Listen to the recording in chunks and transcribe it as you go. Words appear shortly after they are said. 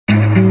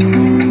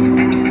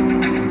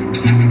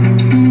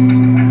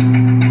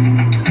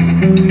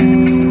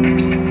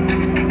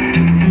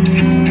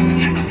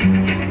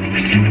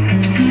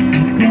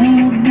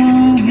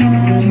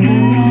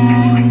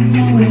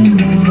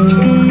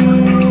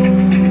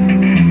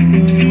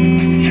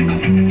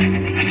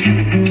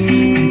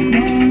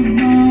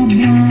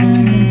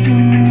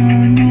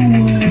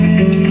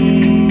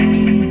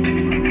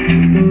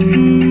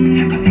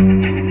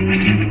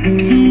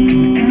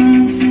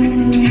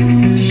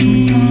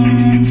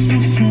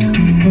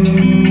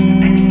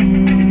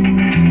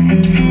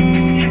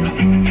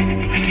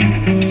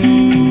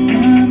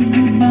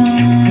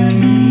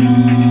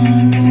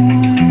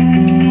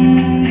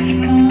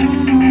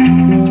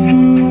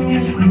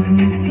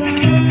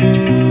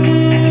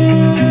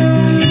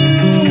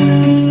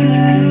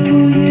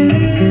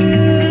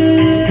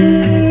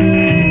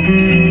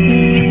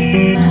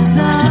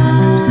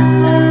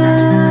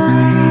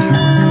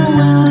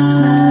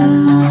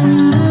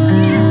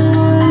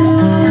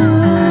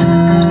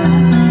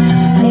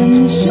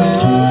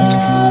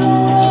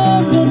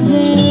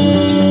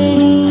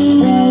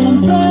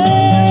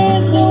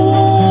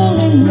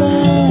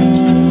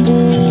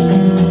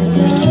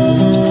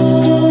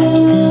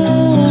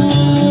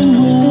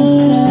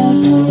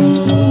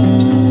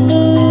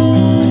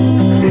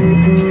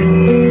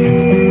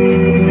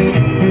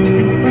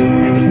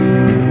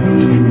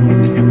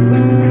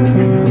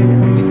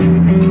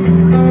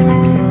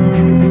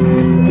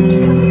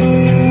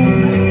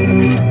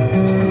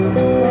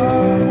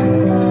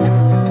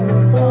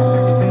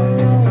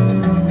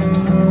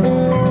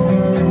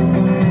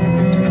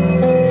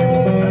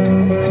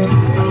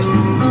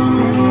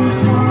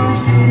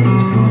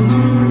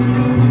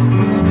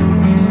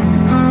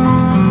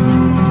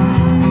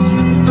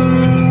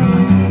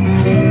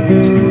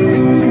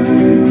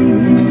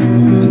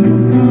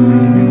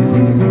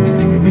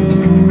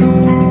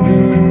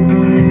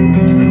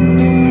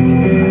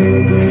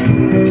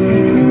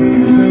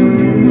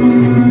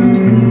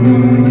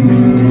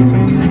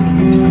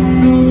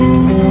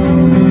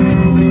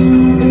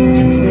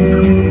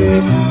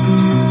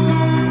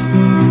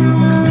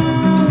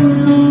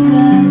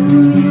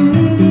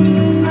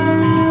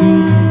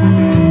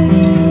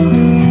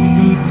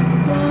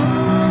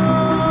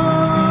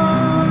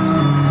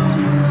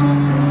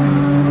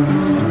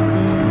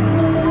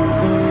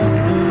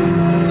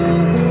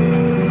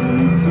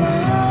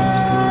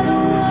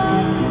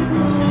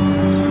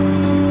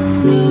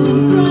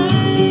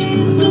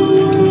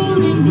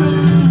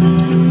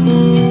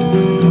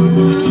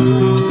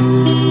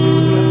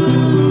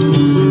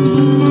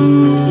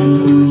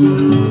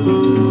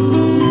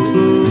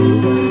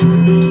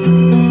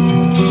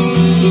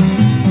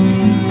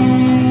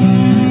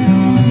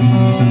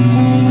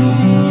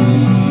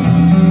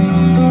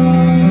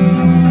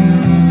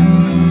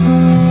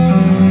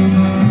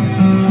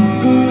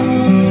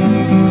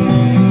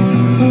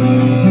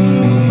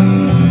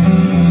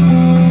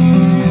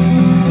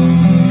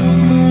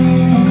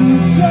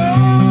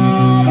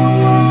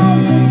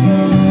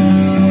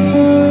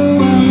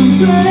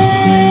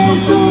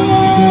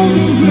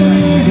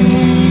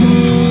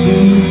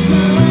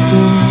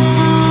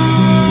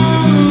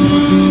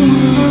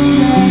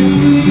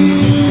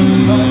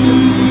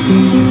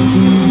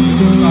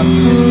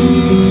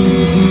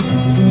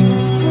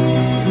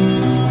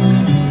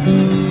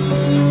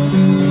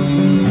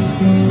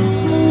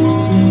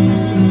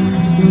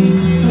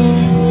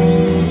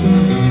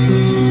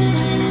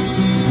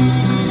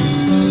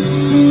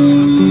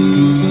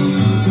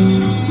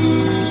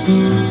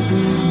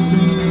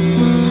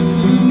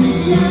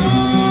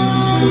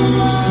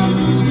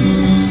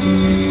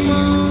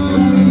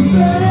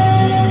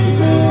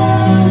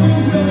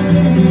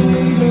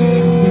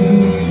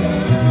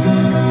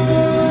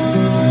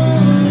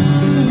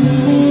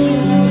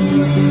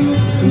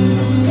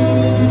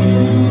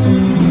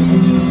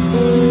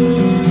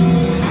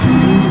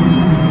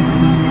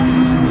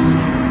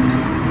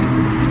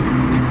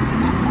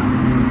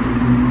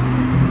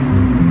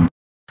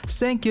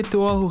Thank you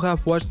to all who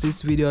have watched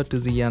this video to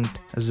the end.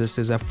 This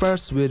is the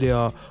first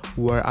video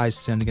where I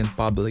sing in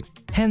public.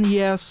 And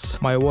yes,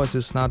 my voice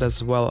is not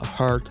as well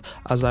heard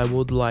as I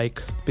would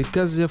like,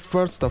 because you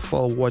first of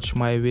all watch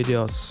my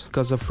videos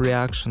because of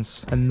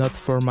reactions and not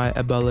for my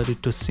ability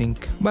to sing.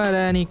 But in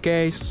any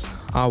case,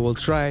 I will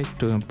try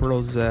to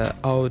improve the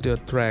audio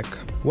track.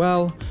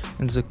 Well,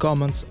 in the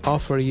comments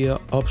offer you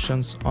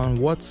options on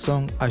what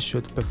song I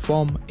should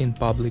perform in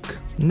public.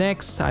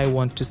 Next I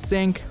want to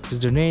thank the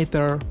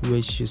donator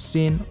which you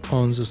seen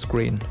on the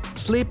screen.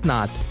 Sleep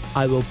not,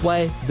 I will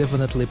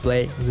definitely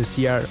play this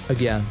year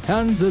again.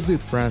 And that's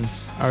it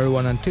friends,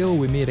 everyone, until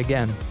we meet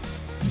again.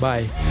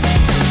 Bye.